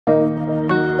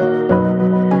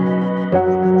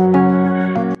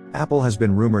Apple has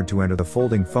been rumored to enter the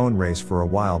folding phone race for a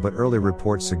while, but early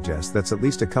reports suggest that's at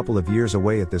least a couple of years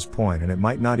away at this point, and it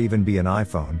might not even be an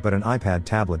iPhone but an iPad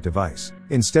tablet device.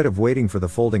 Instead of waiting for the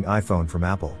folding iPhone from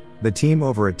Apple, the team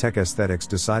over at Tech Aesthetics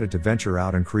decided to venture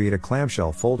out and create a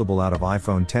clamshell foldable out of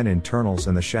iPhone X internals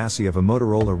and the chassis of a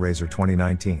Motorola Razr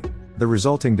 2019. The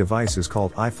resulting device is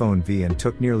called iPhone V and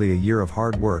took nearly a year of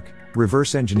hard work,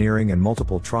 reverse engineering and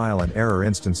multiple trial and error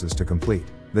instances to complete.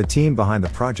 The team behind the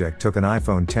project took an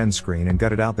iPhone X screen and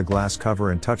gutted out the glass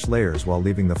cover and touch layers while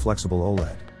leaving the flexible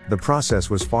OLED. The process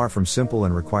was far from simple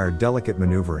and required delicate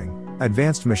maneuvering,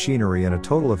 advanced machinery and a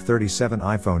total of 37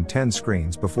 iPhone X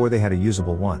screens before they had a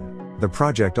usable one. The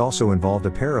project also involved a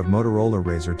pair of Motorola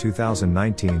Razr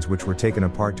 2019s which were taken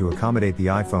apart to accommodate the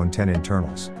iPhone X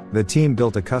internals. The team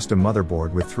built a custom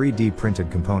motherboard with 3D printed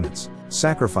components.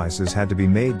 Sacrifices had to be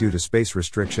made due to space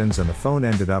restrictions, and the phone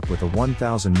ended up with a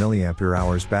 1000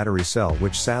 mAh battery cell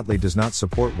which sadly does not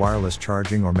support wireless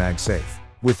charging or MagSafe.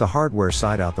 With the hardware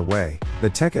side out the way, the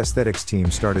Tech Aesthetics team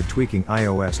started tweaking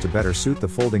iOS to better suit the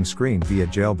folding screen via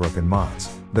jailbroken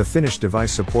mods. The finished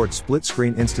device supports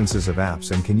split-screen instances of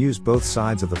apps and can use both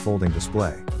sides of the folding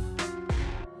display.